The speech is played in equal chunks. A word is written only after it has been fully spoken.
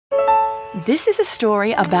This is a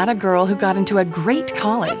story about a girl who got into a great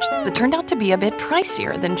college that turned out to be a bit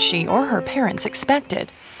pricier than she or her parents expected.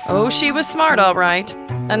 Oh, she was smart, all right.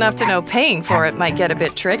 Enough to know paying for it might get a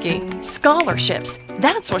bit tricky. Scholarships.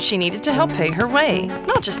 That's what she needed to help pay her way.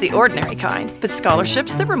 Not just the ordinary kind, but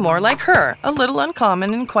scholarships that were more like her, a little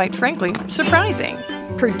uncommon and, quite frankly, surprising.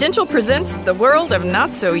 Prudential presents the world of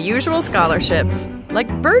not-so-usual scholarships.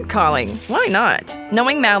 Like bird calling, why not?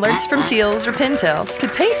 Knowing mallards from teals or pintails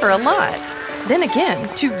could pay for a lot. Then again,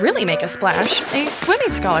 to really make a splash, a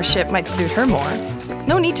swimming scholarship might suit her more.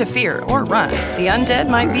 No need to fear or run. The undead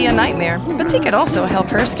might be a nightmare, but they could also help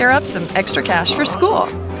her scare up some extra cash for school.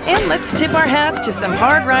 And let's tip our hats to some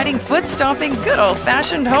hard-riding, foot-stomping, good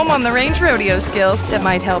old-fashioned home-on-the-range rodeo skills that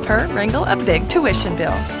might help her wrangle a big tuition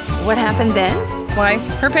bill. What happened then? Why,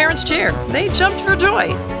 her parents cheered. They jumped for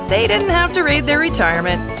joy. They didn't have to raid their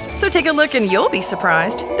retirement. So take a look and you'll be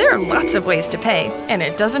surprised. There are lots of ways to pay, and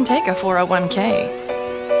it doesn't take a 401k.